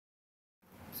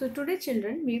So today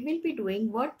children, we will be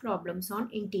doing word problems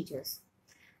on integers.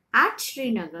 At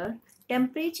Srinagar,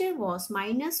 temperature was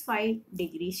minus 5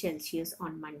 degrees Celsius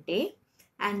on Monday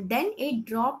and then it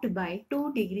dropped by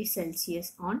 2 degrees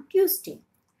Celsius on Tuesday.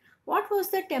 What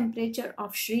was the temperature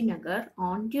of Srinagar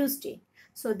on Tuesday?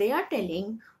 So they are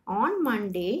telling on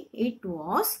Monday it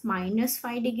was minus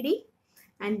 5 degree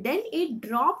and then it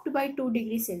dropped by 2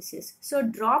 degrees Celsius. So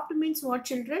dropped means what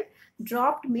children?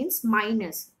 Dropped means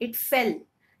minus. It fell.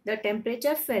 The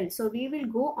temperature fell. So we will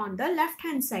go on the left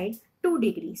hand side 2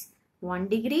 degrees. 1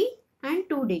 degree and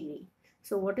 2 degree.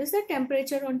 So what is the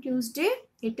temperature on Tuesday?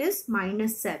 It is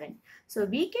minus 7. So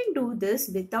we can do this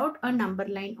without a number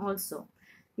line also.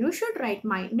 You should write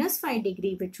minus 5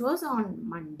 degree which was on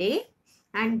Monday,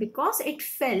 and because it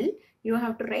fell you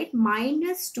have to write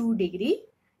minus 2 degree.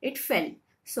 It fell.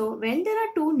 So when there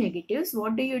are two negatives,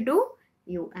 what do?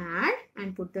 You add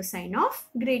and put the sign of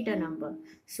greater number.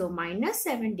 So minus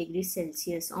 7 degrees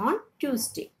Celsius on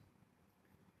Tuesday.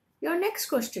 Your next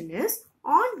question is,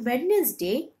 on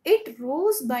Wednesday, it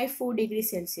rose by 4 degrees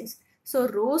Celsius. So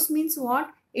rose means what?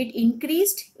 It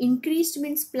increased. Increased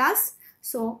means plus.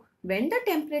 So when the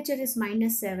temperature is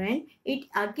minus 7, it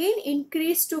again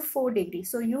increased to 4 degrees.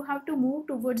 So you have to move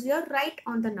towards your right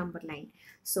on the number line.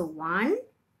 So 1,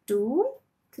 2,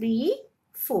 3,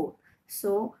 4.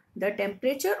 So the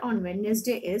temperature on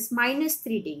Wednesday is minus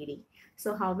 3 degree.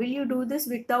 So how will you do this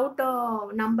without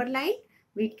a number line?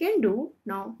 We can do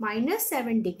now minus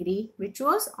 7 degree which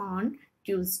was on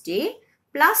Tuesday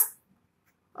plus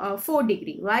 4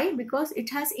 degree. Why? Because it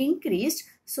has increased.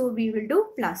 So we will do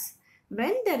plus.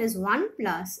 When there is one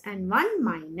plus and one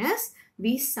minus,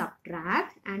 we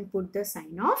subtract and put the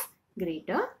sign of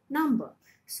greater number.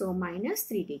 So minus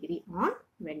 3 degree on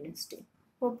Wednesday.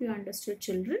 Hope you understood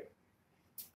children.